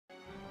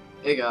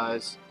Hey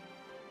guys,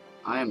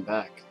 I am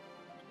back,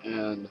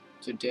 and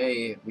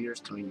today we are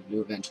starting a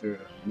new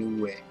adventure, a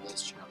new way of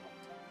this channel.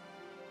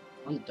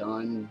 I'm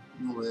done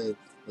with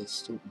the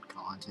stupid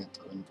content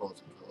I've been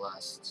posting for the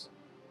last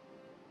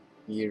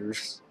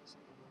years.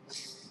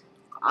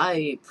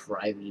 I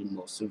privated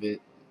most of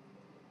it.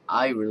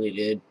 I really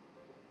did.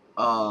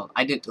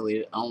 I didn't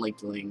delete it. I don't like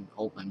deleting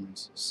old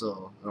memories,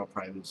 so they're all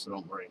private, so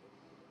don't worry.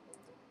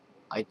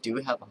 I do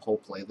have a whole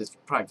playlist. You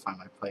can probably find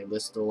my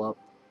playlist still up.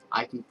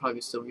 I can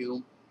probably still view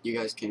them. You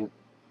guys can't.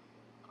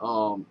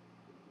 Um,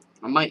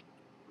 I might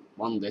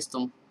want to list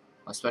them,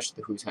 especially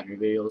the Who's Henry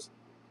videos,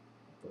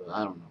 but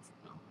I don't know for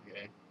now,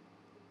 okay?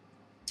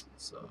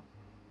 So,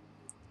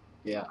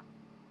 yeah.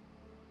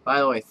 By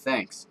the way,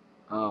 thanks.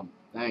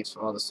 Thanks for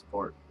all the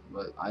support,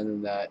 but other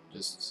than that,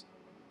 just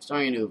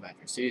starting a new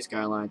adventure, City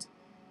Skylines,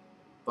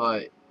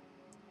 but,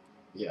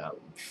 yeah,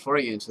 before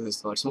I get into this,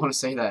 though, I just want to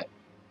say that,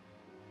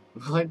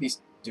 will I be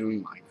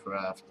doing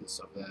Minecraft and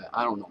stuff like that?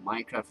 I don't know,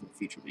 Minecraft in the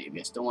future, maybe.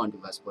 I still want to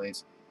do Let's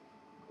Plays.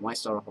 I might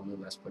start a whole new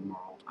Let's Play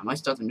tomorrow. I might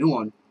start a new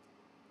one.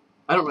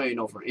 I don't really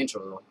know for an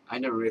intro, though. I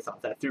never really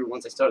thought that through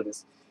once I started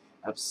this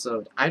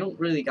episode. I don't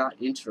really got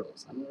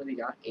intros. I don't really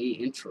got a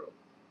intro.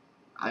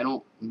 I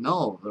don't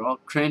know. They're all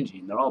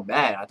cringy and they're all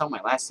bad. I thought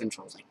my last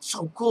intro was like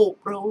so cool,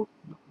 bro.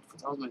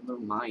 That was my little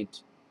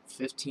mind.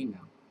 15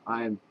 now.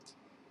 I'm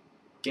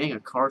getting a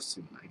car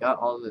soon. I got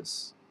all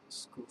this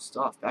cool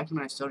stuff. Back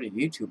when I started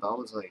YouTube, I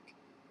was like,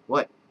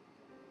 what?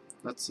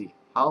 Let's see.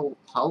 How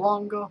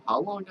long ago? How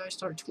long did I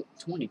start?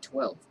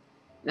 2012.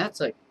 And that's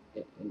like,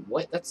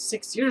 what? That's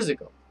 6 years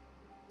ago.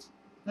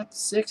 That's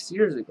 6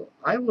 years ago.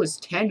 I was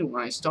 10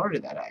 when I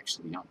started that,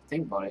 actually. Now,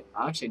 think about it.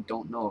 I actually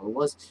don't know. It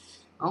was,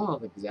 I don't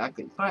know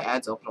exactly. It probably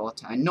adds up all the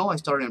time. I know I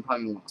started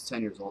probably when I was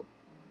 10 years old.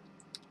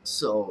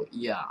 So,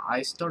 yeah,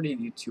 I started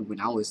YouTube when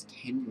I was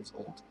 10 years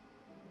old.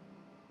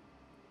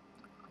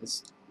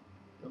 It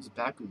was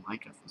back when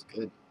Minecraft was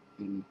good.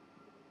 And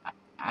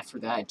after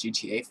that,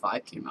 GTA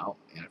 5 came out.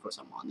 And, of course,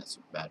 I'm on that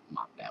super bad.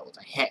 Not that was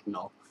a heck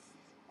no.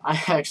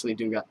 I actually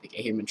do got the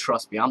game, and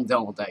trust me, I'm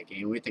done with that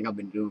game. What do you think I've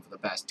been doing for the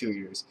past 2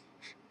 years?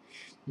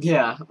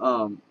 Yeah,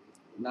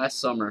 last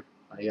summer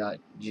I got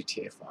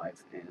GTA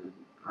 5, and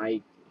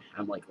I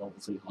am like level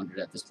 300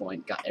 at this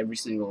point. Got every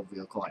single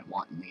vehicle I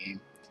want in the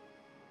game.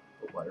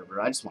 But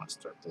whatever, I just want to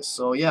start this.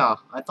 So yeah,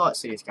 I thought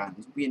City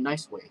Skylines would be a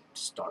nice way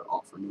to start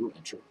off a new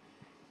adventure.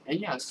 And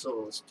yeah,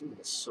 so let's do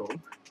this. So,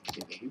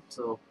 the game.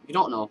 So, if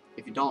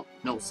you don't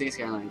know City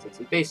Skylines is,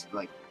 it's basically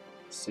like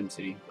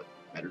SimCity, but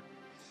better.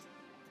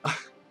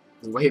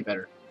 It's way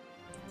better.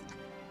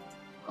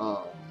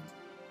 Um,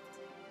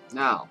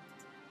 now,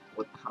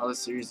 how this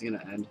series is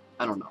gonna end,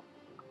 I don't know.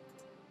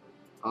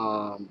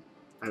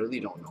 I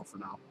really don't know for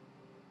now.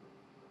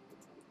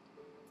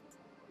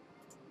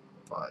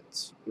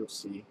 But you'll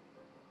see.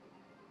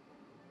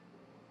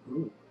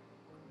 Ooh.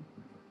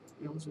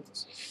 Yeah, let's do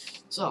this.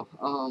 So,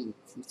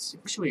 let's see.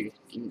 What should we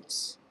name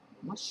this?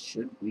 What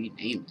should we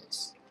name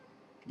this?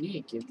 We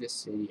need to give this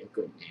city a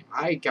good name.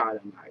 I got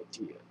an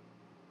idea.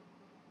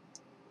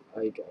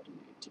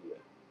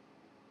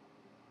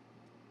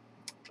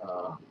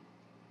 Um,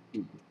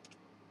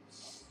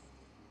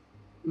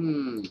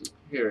 hmm.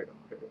 Here we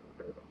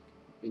go.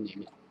 We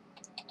name it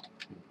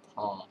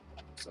Impala.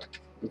 Sorry.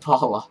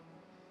 Impala.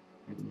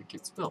 And it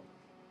gets spelled.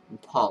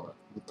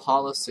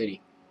 Impala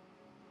City.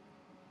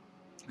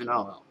 And I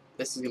don't know.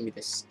 This is gonna be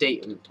the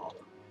state of Impala.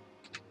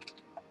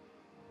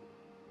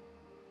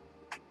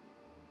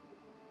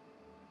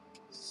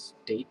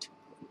 State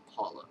of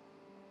Impala.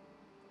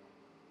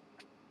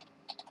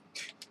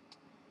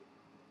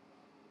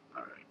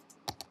 Alright.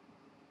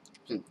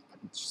 I'm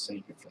just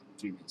sitting here for like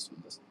 3 minutes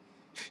doing this.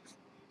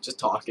 Just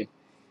talking.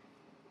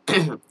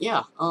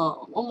 Yeah,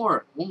 one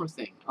more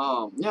thing.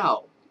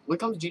 Now, when it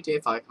comes to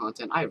GTA 5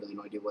 content, I have really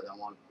no idea what I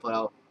want to put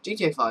out.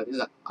 GTA 5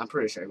 is, I'm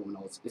pretty sure everyone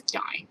knows, it's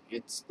dying.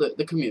 It's,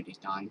 the community's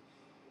dying.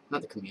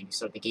 Not the community,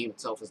 sorry, the game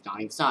itself is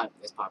dying. It's not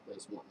as popular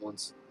as what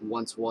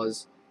once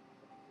was.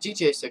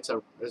 GTA 6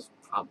 is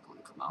probably going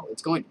to come out.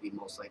 It's going to be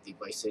most likely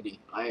Vice City.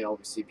 I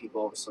always see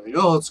people always saying,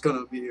 oh, it's going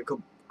to be a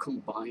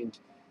combined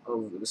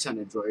of San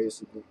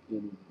Andreas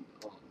and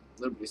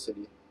Liberty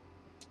City.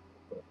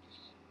 But,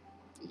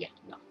 yeah,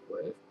 no,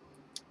 whatever.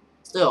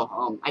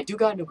 Still, I do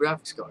got a new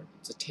graphics card.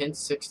 It's a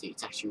 1060.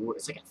 It's actually,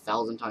 it's like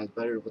 1,000 times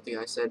better than what the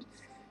guy said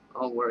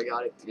where I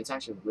got it. And it's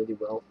actually really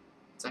well.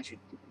 It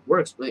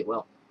works really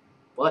well.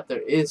 But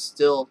there is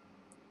still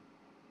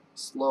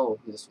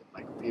slowness with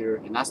my computer,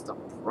 and that's the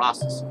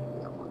processor.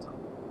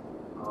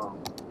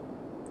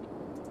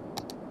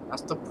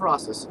 That's the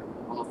processor.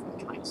 I don't know if you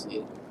can kind of see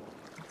it.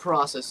 The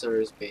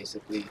processor is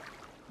basically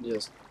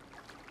just,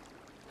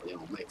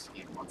 makes the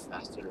game run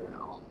faster.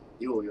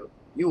 You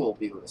will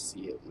be able to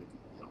see it when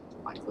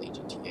I play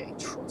GTA.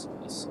 Trust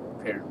me. So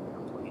apparently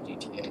I'm playing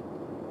GTA.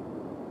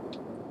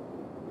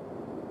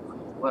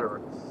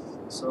 Whatever.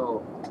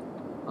 So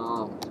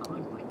how do I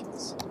like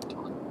this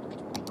done?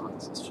 To be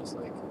honest, it's just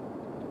like,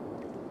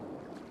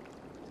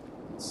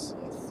 let's see,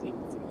 I think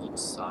for each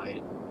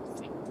side, I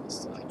think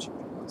this side should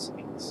be one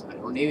side, this side,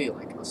 or maybe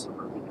like a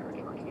suburban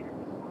area right here.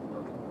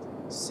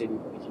 city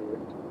right here.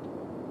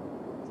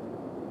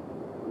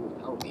 Ooh,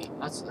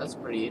 that's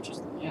pretty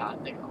interesting. Yeah, I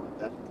think I like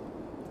that.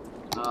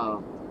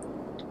 I'm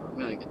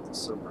gonna get the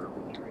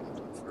suburban area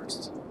done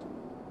first.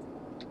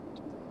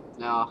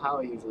 Now, how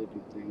I usually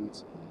do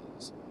things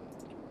is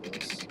do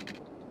this.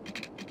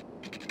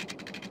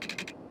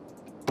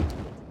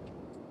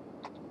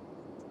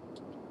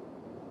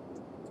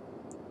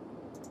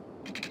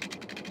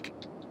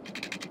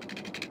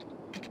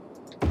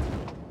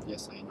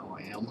 Yes, I know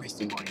I am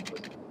wasting money,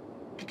 but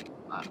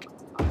I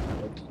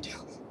don't need to.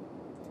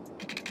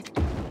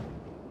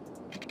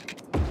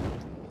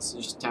 This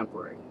is just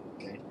temporary,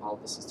 okay? All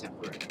this is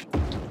temporary.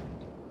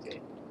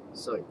 Okay,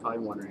 so you're probably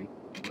wondering,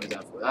 what is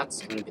that for?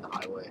 That's going to be the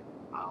highway.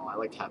 I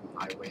like having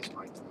highways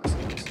right through my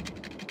cities.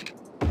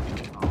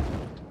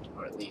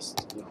 Or at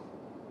least, you know,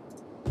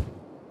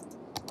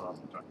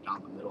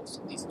 down the middle,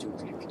 so these two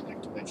can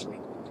connect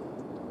eventually.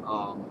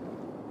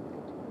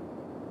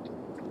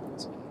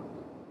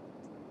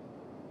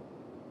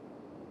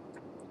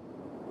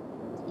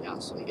 Yeah,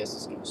 so I guess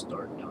it's going to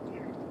start down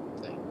here.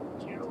 Then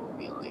here will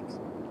be like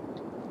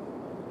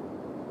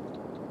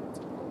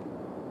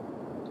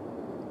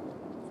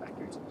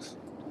factors.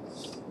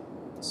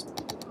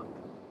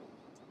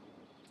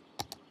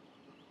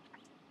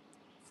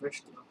 Fresh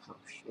little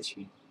house.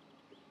 Itchy.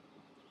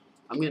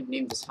 I'm gonna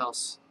name this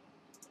house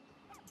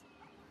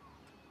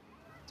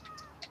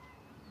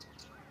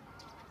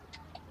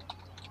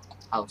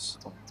House.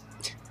 Oh.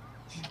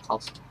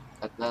 House.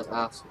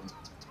 That's one.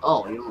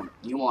 Oh,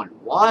 you want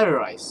water?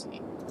 I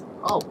see.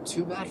 Oh,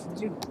 too bad for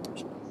you.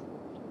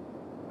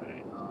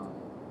 Alright.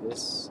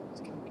 This is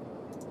gonna be.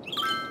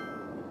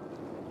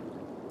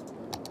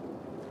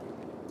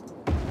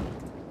 Okay,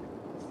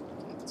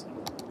 that's gonna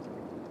be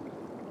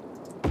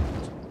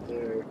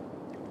there.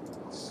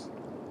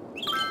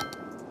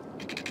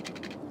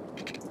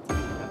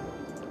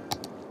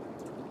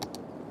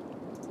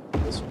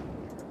 This one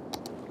here.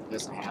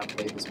 Yes, I have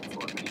played this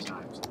before many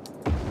times.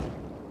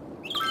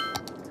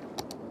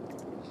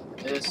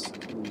 This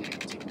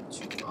connecting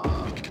to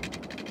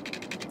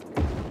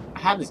I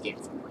had this game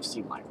from my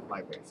Steam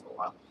library for a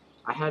while.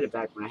 I had it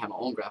back when I had my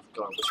own graphic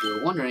card, which we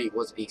were wondering it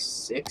was a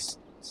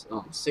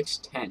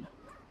 610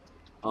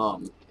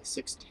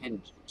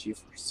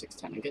 GeForce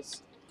 610, I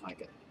guess. I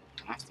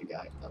asked the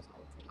guy if that's how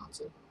to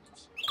pronounce it.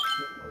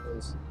 What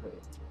was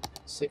wait,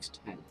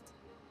 610.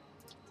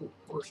 Ooh,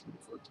 portion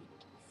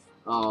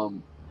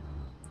 14.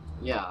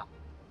 Yeah.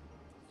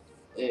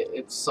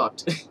 It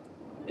sucked.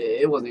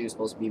 It wasn't even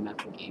supposed to be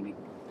meant for gaming.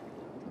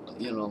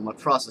 You know, my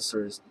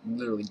processor is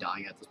literally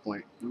dying at this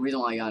point. The reason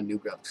why I got a new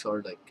graphics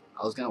card, like,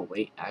 I was gonna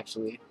wait,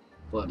 actually.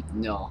 But,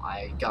 no,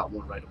 I got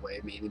one right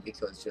away, mainly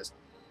because just,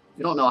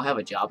 you don't know, I have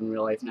a job in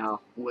real life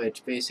now,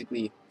 which,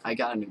 basically, I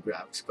got a new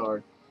graphics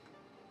card,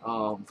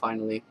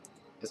 finally.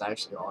 Because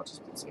actually, I've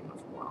just been saving up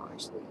for a while,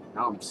 actually.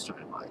 Now I'm just trying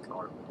to buy a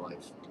car in real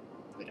life.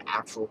 Like, an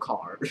actual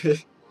car.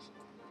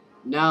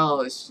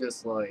 Now, it's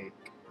just like,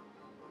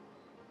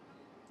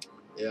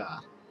 yeah,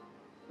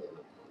 the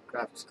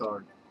graphics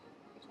card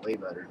is way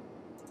better.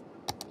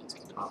 As you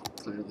can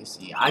clearly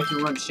see, I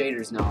can run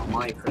shaders now on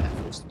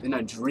Minecraft, which has been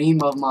a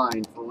dream of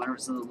mine for whenever I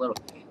was little.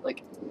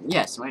 Like,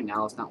 yes, right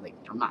now it's not like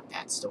I'm not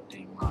that stoked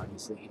anymore.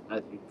 Obviously,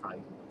 as you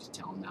probably can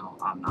tell now,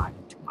 I'm not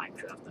into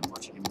Minecraft that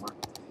much anymore.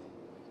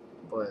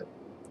 But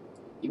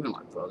even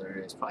my brother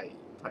is probably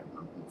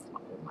remember him from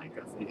my old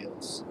Minecraft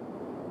videos,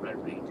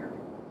 Red Ranger.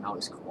 Now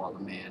he's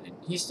Koala Man, and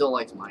he still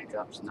likes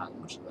Minecraft, just not as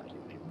much as I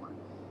do anymore.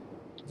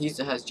 He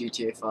still has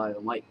GTA 5. I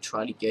might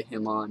try to get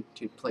him on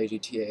to play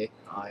GTA.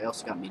 I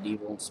also got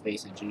Medieval,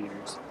 Space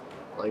Engineers,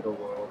 Lego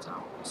Worlds, I don't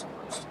know, some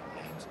other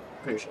games.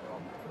 Pretty sure all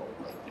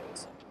Lego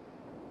games.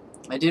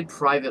 I did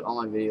private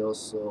all my videos,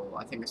 so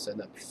I think I said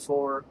that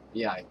before.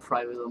 Yeah, I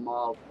privated them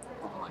all.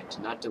 I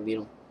did not delete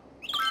them.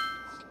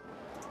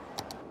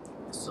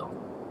 So.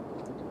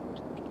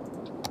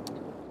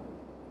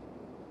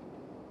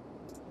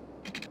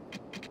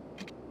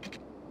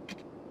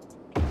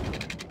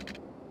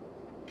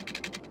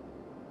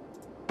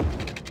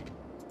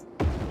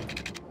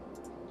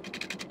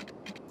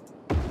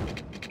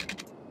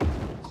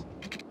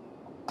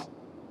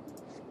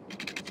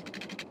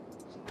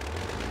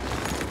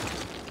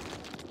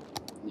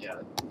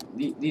 Yeah,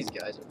 these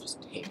guys are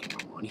just taking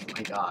my money.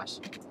 My gosh.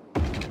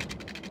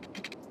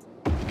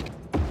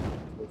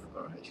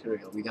 Alright, here we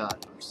go. We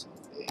got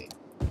ourselves a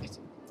nice,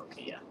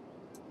 okay, yeah.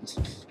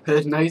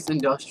 Nice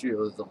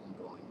industrial zone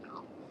going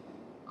now.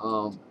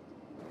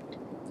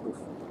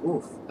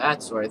 Oof,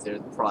 that's right there,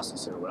 the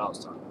processor, what I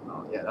was talking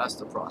about. Yeah, that's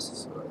the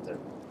processor right there.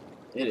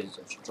 It is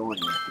destroying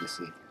my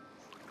PC.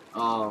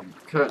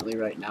 Currently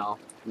right now,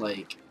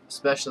 like,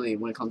 especially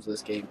when it comes to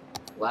this game,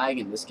 lag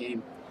in this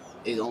game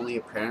is only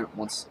apparent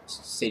once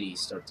cities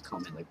start to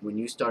come in. Like, when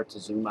you start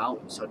to zoom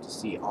out, you start to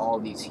see all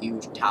these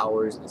huge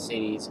towers and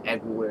cities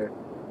everywhere.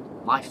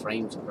 My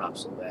frames will drop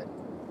so bad.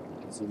 I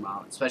can zoom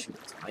out, especially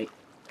when it's night.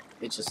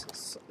 It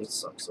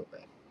sucks so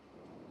bad.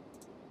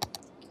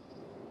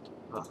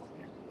 Oh,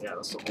 man. Yeah,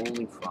 that's the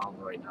only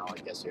problem right now I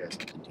guess you guys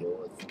have to deal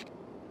with.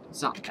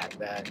 It's not that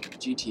bad.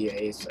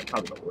 GTA is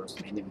probably the worst,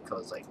 mainly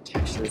because like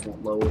textures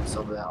won't load and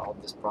stuff like that, all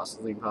this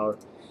processing power.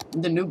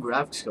 And the new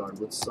graphics card,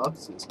 what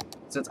sucks is,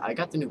 since I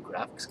got the new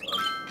graphics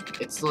card,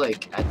 it's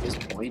like, at this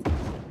point,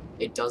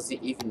 it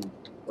doesn't even,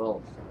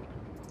 well,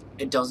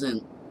 it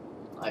doesn't,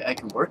 I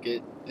can work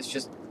it, it's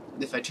just,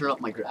 if I turn up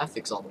my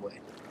graphics all the way,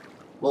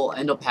 what will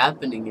end up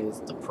happening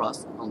is the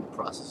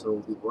processor will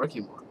be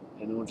working more,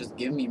 and it will just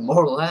give me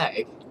more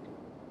lag.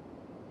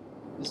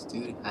 This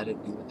dude had to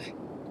do that.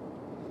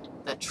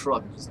 That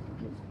truck just,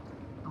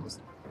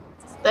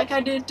 that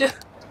guy did too.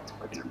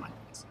 Okay, never mind.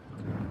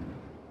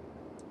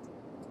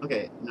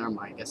 Okay, never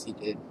mind. I guess he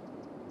did.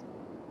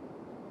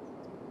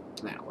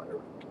 Nah, whatever.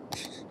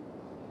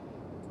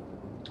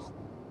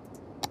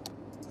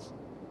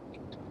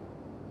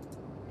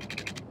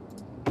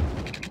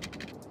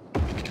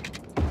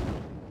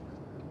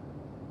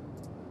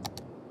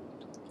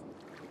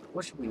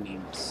 What should we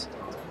name this?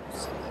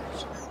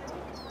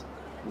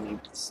 We name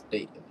it the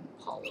state of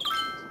Impala.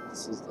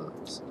 This is the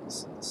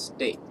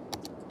state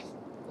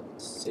of the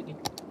city.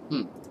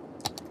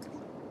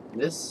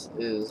 This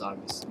is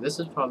obviously, this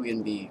is probably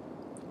gonna be,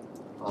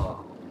 I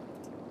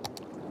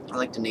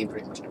like to name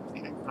pretty much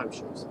everything. I probably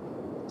should.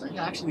 I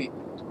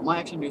might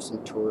actually do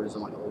some tours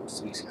on my old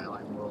city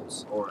skyline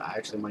worlds, or I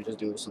actually might just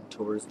do some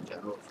tours in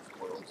general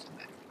of worlds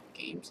and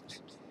games.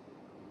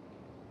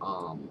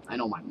 I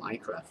know my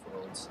Minecraft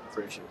worlds, I'm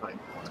pretty sure probably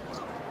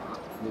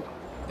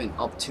been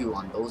up to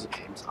on those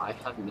games. I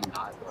haven't been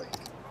not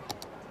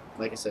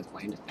like I said,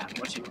 playing it that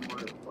much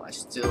anymore, but I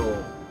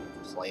still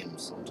play them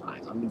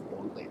sometimes. I've been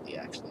bored lately,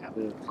 actually. I've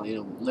been playing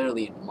them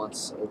literally in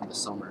months over the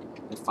summer,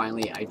 and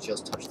finally I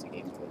just touched the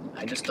game again.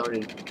 I just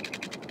started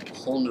a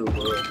whole new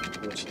world,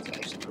 which is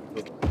actually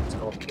pretty cool. It's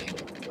called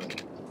Beta,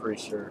 but I'm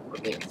pretty sure, or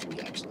Beta 3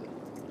 actually.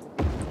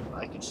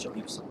 I can show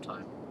you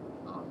sometime.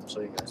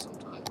 Show you guys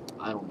sometime.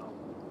 I don't know.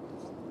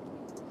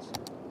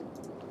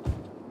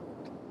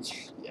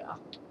 Yeah.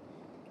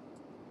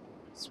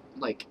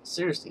 Like,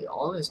 seriously,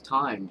 all this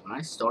time, when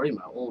I started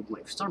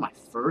my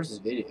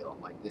first video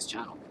on this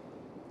channel,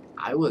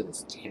 I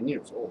was 10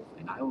 years old,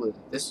 and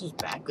this was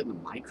back when the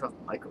Minecraft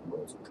micro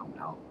worlds were coming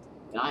out,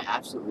 and I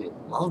absolutely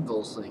loved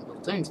those things.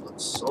 Those things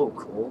looked so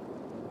cool,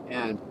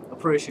 and I'm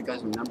pretty sure you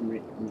guys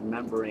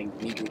remembering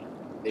me doing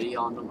a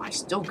video on them. I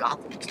still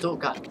got them.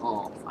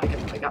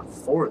 I got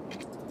 4 of them.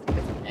 I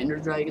got the Ender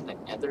Dragon, the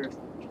Nether,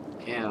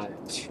 and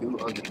 2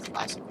 of the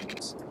classic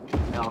ones.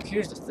 Now,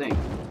 here's the thing.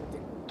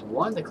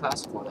 One of the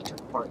classic ones I took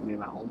apart and made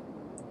my own,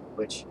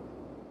 which,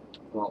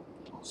 well,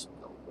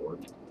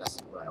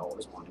 that's what I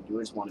always wanted to do.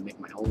 I just want to make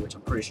my own, which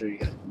I'm pretty sure you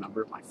guys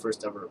remember my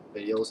first ever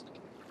videos.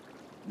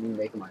 Me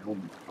making my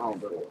own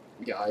little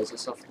guys and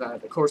stuff like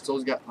that. Of course,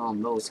 those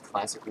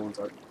classic ones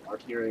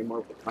aren't here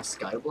anymore. But my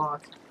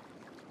Skyblock,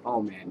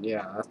 oh man,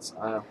 yeah,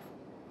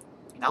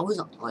 that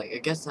was like, I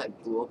guess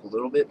that blew up a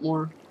little bit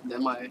more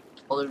than my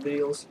other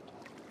videos.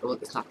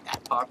 It's not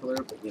that popular,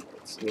 but you know,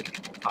 it's a little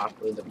more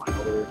popular than my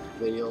other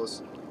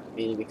videos.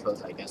 Mainly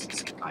because I guess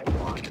it's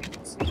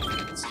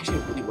Skyblock. It's actually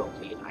really well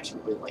made. I actually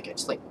really like it.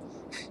 Just like,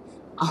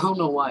 I don't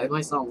know why. It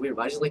might sound weird,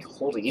 but I just like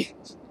holding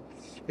it.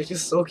 It's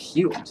just so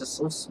cute. It's just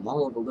so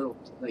small of a little,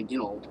 like, you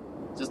know,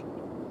 just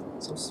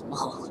so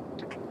small.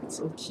 It's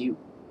so cute.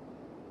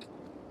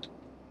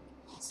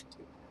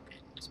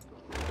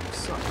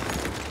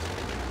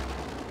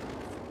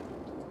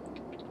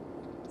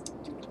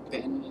 Dude,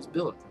 abandon his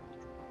build.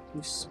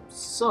 You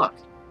suck.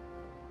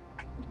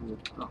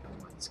 Oh,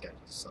 this guy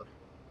just sucks.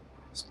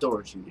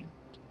 Storage unit.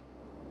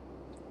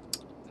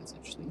 That's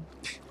interesting.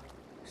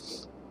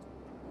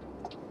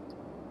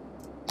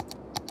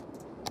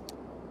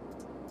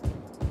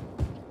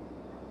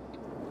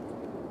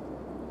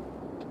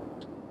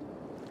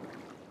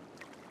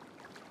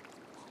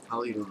 How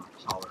are you doing on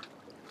power?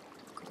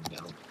 Going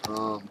down.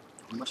 How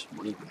much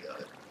money we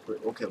got?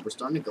 We're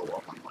starting to go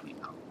up on money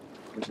now,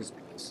 which is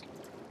nice.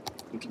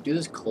 We can do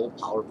this coal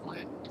power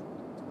plant.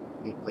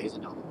 We can place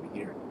it down over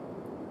here.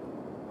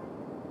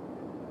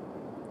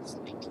 It's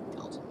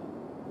 19,000.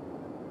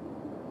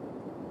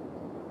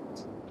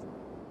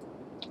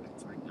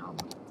 Right now,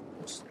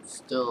 we're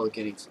still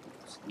getting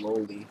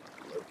slowly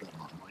a little bit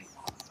more money.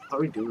 How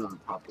are we doing on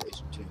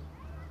population too?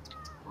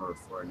 Or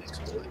for our next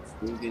village?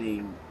 We're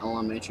getting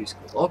elementary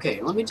school.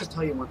 Okay, let me just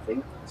tell you one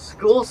thing.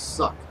 Schools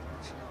suck.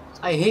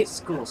 I hate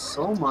schools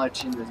so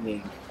much in this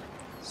game.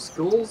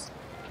 Schools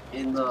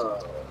in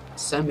the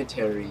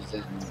cemeteries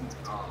and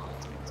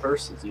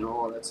hearses, you know,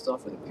 all that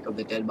stuff where they pick up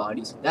the dead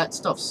bodies. That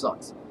stuff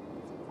sucks.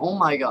 Oh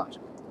my gosh.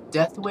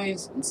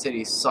 Deathways in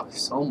cities suck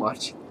so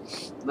much.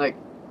 Like,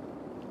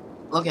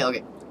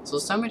 okay. So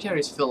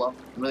cemeteries fill up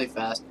really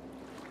fast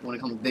when it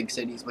comes to big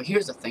cities. But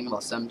here's the thing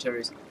about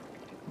cemeteries.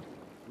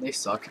 They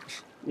suck.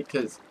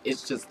 Because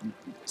it's just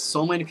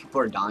so many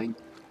people are dying.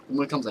 And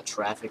when it comes to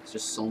traffic, it's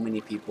just so many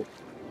people.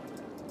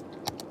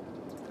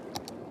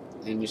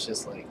 And it's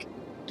just like,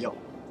 yo,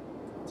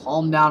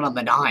 calm down on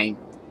the dying.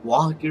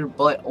 Walk your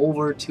butt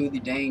over to the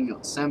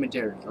dang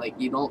cemetery. Like,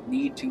 you don't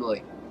need to,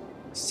 like,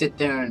 sit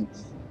there and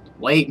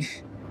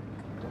wait.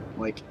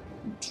 Like,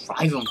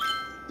 drive them.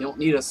 You don't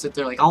need to sit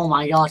there like, oh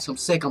my gosh, I'm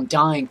sick, I'm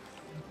dying.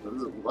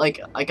 Like,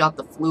 I got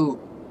the flu.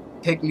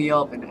 Pick me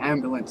up in an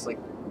ambulance. Like,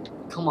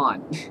 come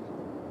on.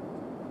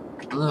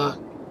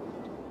 Ugh.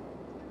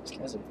 These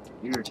guys are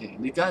irritating.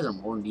 These guys are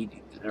more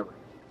needy than ever.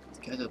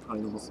 These guys are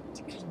probably the most.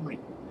 These guys are my.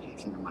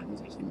 Actually, never mind.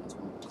 These are humans.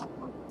 We'll talk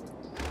about.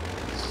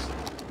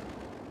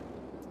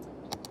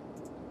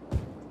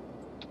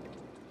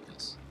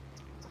 Yes.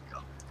 There we go.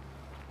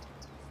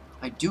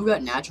 I do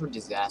got natural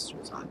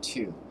disasters on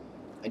too.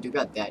 I do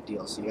got that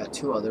DLC. I got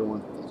 2 other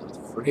ones. Those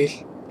are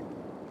free.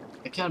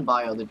 I can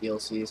buy other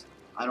DLCs.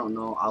 I don't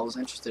know. I was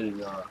interested in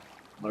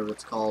whatever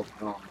it's called.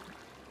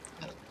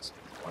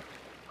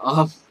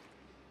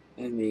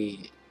 In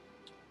the,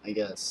 I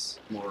guess,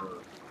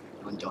 more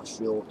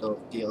industrial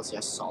DLC.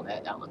 I saw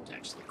that. That looked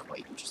actually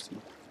quite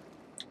interesting.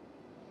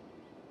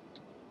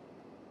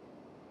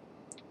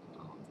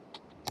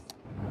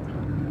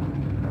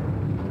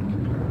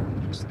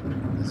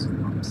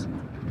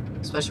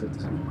 Especially with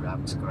this new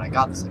graphics card. I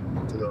got this like a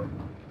month ago.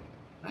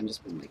 I've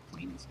just been like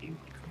playing this game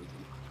like crazy.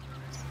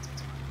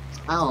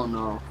 I don't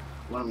know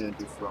what I'm gonna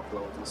do for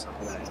uploads and stuff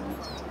like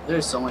that.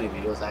 There's so many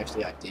videos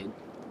actually I did.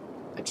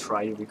 I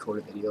try to record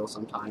a video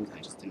sometimes, I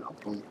just didn't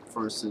upload them.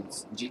 For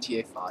instance,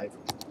 GTA 5.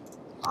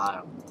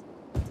 I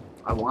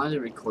wanted to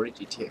record a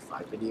GTA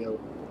 5 video,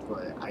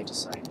 but I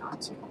decided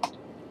not to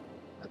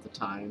at the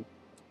time.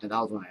 And that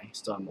was when I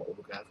still had my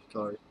old graphics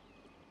card.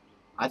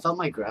 I thought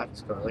my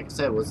graphics card, like I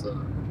said, was the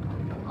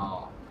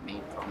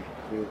main problem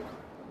here.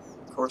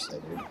 Of course I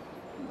did.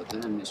 But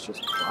then it's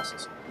just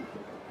processor.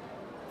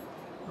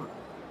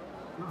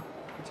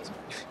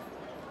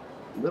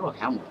 Little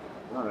Hamlet.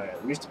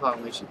 Alright, reached the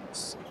population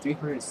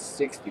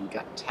 360. We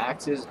got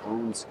taxes,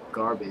 loans,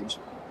 garbage,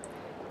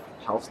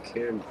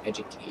 healthcare, and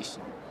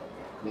education.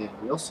 Man,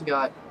 we also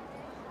got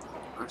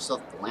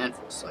ourselves the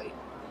landfill site.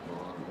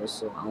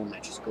 Also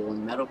elementary school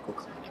and medical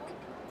clinic.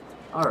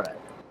 Alright,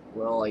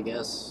 well, I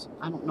guess,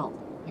 I don't know.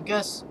 I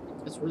guess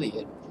that's really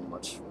it pretty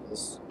much for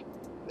this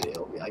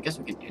video. Yeah, I guess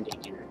we can end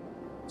it here.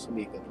 This would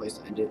be a good place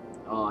to end it.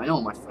 I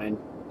know my friend,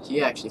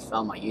 he actually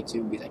found my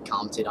YouTube because I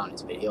commented on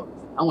his video.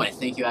 I want to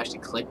think you actually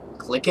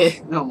click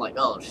it, and I'm like,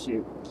 oh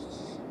shoot.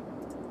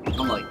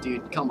 I'm like,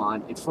 dude, come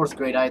on. In 4th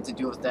grade I had to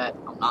deal with that.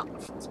 I'm not in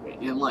 4th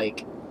grade. In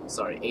like,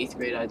 sorry, 8th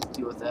grade I had to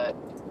deal with that.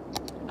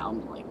 And now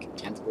I'm like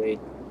 10th grade.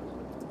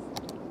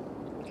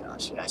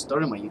 Gosh, yeah, I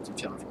started my YouTube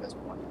channel if you guys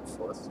want in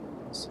 4th.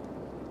 So,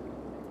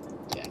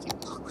 yeah, I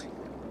can't talk.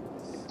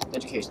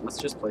 Education. Let's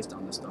just place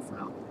down this stuff for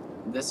now.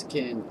 This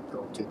can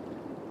go to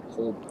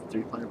hold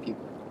 300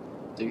 people.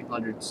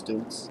 300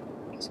 students,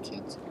 I guess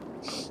kids.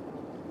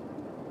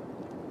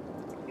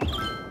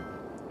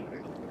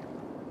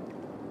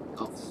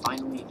 Oh,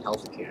 finally,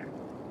 healthcare.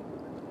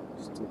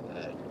 Let's do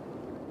that.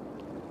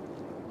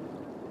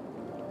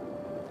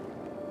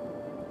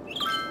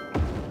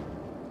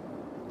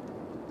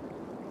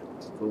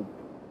 Boom.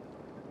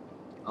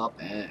 Up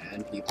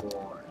and people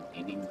are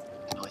needing.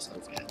 I know I said I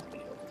was gonna end the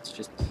video. Let's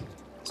just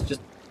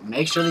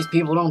make sure these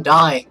people don't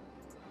die.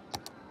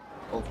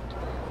 Oh,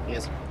 he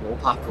has a low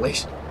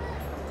population.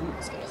 Ooh,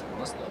 this guy has a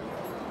mustache.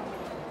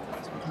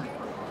 Some kind of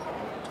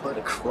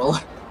Toyota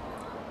Corolla.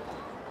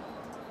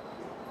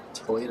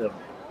 Toyota.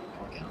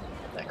 Okay, I don't know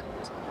what that car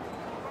is.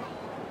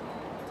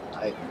 I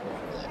have no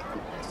idea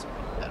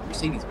that.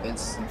 Mercedes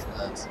Benz since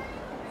that.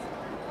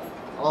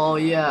 Oh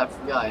yeah, I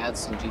forgot. I had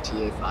some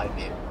GTA 5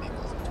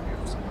 vehicles in here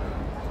somewhere.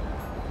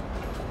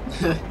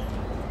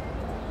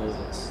 What is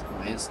this?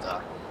 Man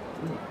stock.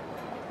 Ooh.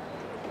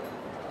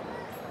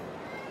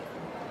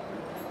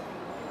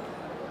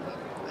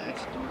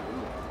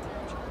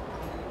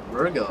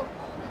 Virgo.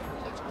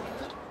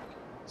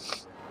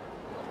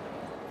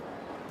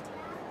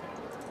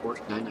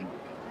 Porsche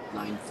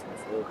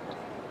 944,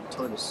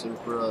 Toyota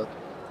Supra,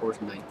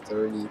 Porsche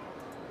 930,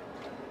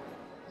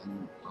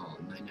 and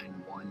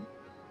 991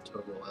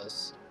 Turbo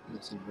S.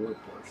 It's a newer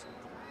Porsche.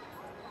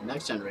 The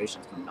next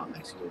generation is coming out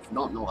next year. If you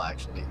don't know,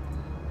 actually,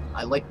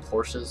 I like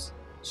Porsches,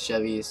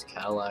 Chevys,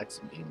 Cadillacs,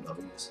 and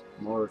BMWs.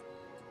 More,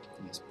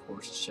 I guess,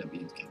 Porsche, Chevy,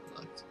 and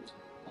Cadillacs.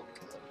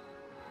 Okay.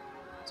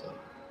 So,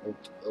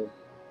 hope to build.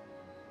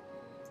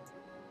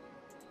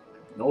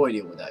 No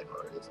idea what that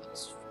card is.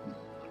 It's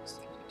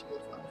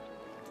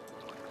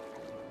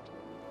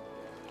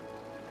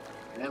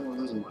and we're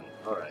losing money.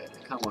 Alright,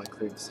 I kinda wanna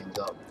clear these things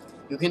up.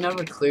 You can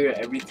never clear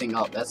everything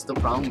up. That's the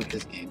problem with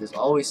this game. There's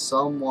always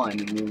someone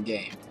in your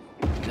game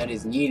that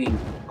is needing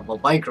of a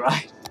bike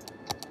ride.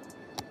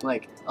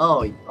 Like,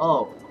 okay,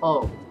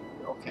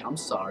 I'm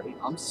sorry.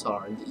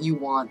 You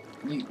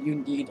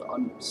need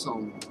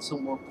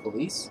some more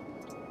police?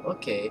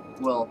 Okay,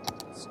 well,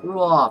 screw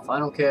off, I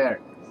don't care.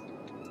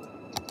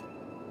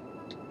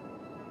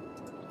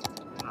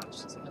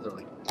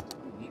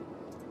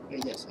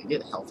 Yes, I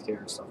get healthcare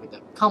and stuff like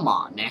that. Come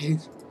on, man.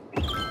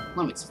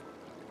 Let me.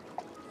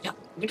 Yeah,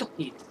 we don't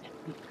need that.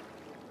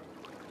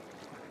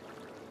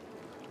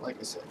 Like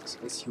I said,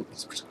 it's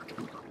humans we're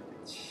talking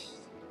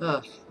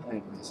about.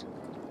 Anyways,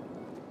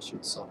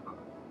 shoot some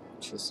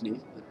electricity.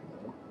 There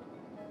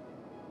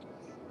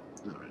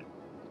we go. Alright.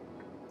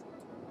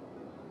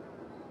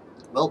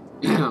 Well,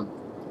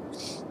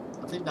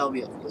 I think that'll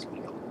be it for this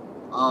video.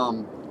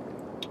 I've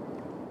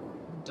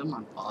done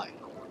my bye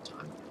in a long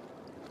time.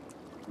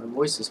 My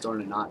voice is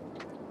starting to not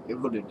be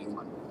able to do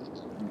my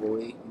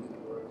boy,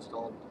 whatever it's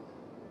called.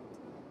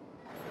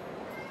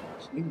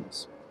 Can you even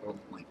spell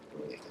like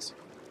boy? I guess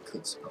I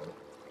could spell it.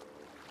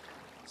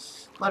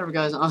 Whatever,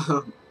 guys.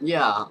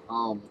 Yeah.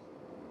 I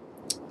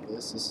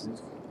guess this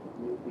is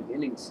new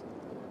beginnings.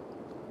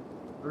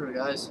 Alright,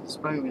 guys. This is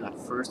probably gonna be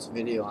my first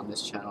video on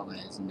this channel that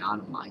is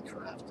not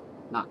Minecraft.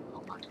 Not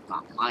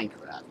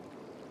Minecraft.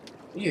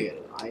 You get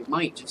it. I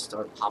might just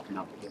start popping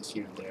up videos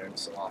here and there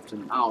so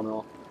often. I don't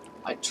know.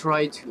 I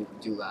tried to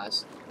do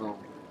last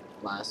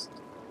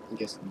I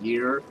guess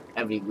year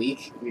every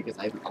week because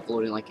I've been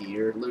uploading like a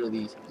year.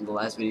 Literally, the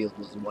last video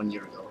was 1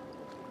 year ago.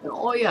 And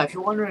oh yeah, if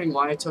you're wondering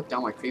why I took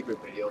down my creeper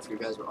video, if you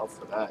guys were up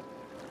for that,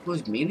 it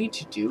was mainly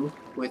to do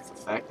with the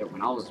fact that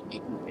when I was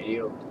making the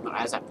video,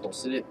 as I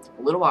posted it,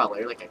 a little while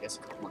later, like I guess a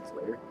couple months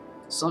later,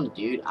 some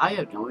dude, I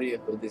have no idea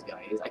who this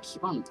guy is. I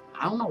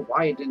don't know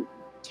why I didn't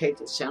take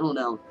his channel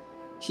down.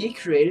 He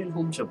created a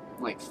bunch of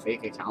like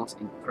fake accounts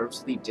and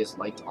purposely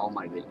disliked all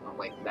my video,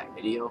 like that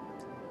video.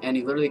 And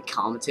he literally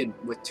commented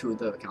with 2 of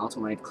the accounts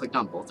when I clicked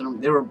on both of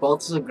them. They were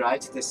both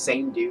subscribed to the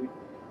same dude.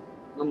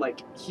 I'm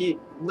like, he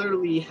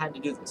literally had to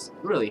do this,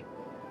 really.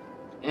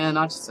 And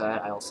not just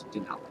that, I also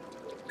did not like the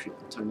way the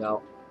creeper turned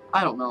out.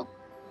 I don't know,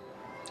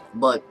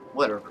 but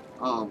whatever.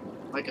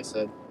 Like I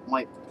said,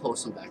 might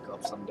post them back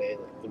up someday,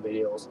 like the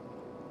videos.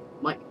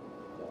 Might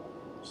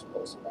just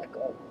post them back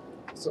up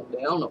someday.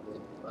 I don't know.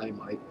 I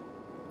might.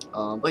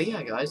 But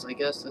yeah, guys, I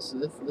guess this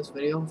is it for this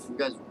video. If you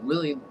guys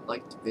really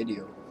liked the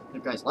video, if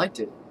you guys liked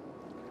it,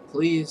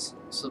 please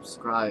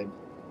subscribe.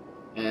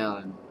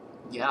 And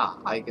yeah,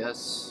 I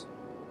guess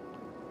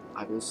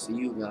I will see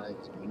you guys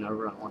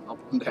whenever I want to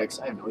upload next.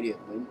 I have no idea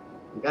when.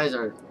 You guys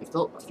are,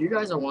 if you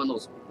guys are one of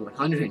those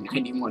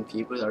 191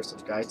 people that are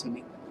subscribed to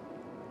me,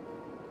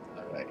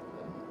 alright,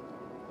 then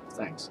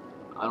thanks.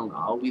 I don't know,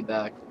 I'll be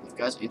back. If you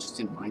guys are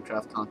interested in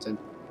Minecraft content,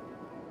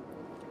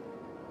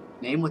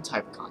 name what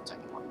type of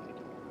content you want me to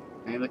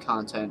do. Name the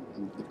content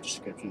in the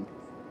description.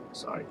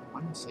 Sorry,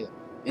 why did I say that?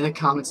 In the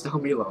comments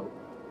down below.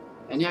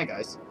 And yeah,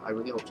 guys, I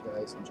really hope you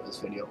guys enjoy this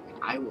video, and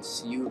I will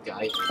see you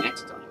guys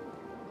next time.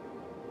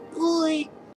 Bye!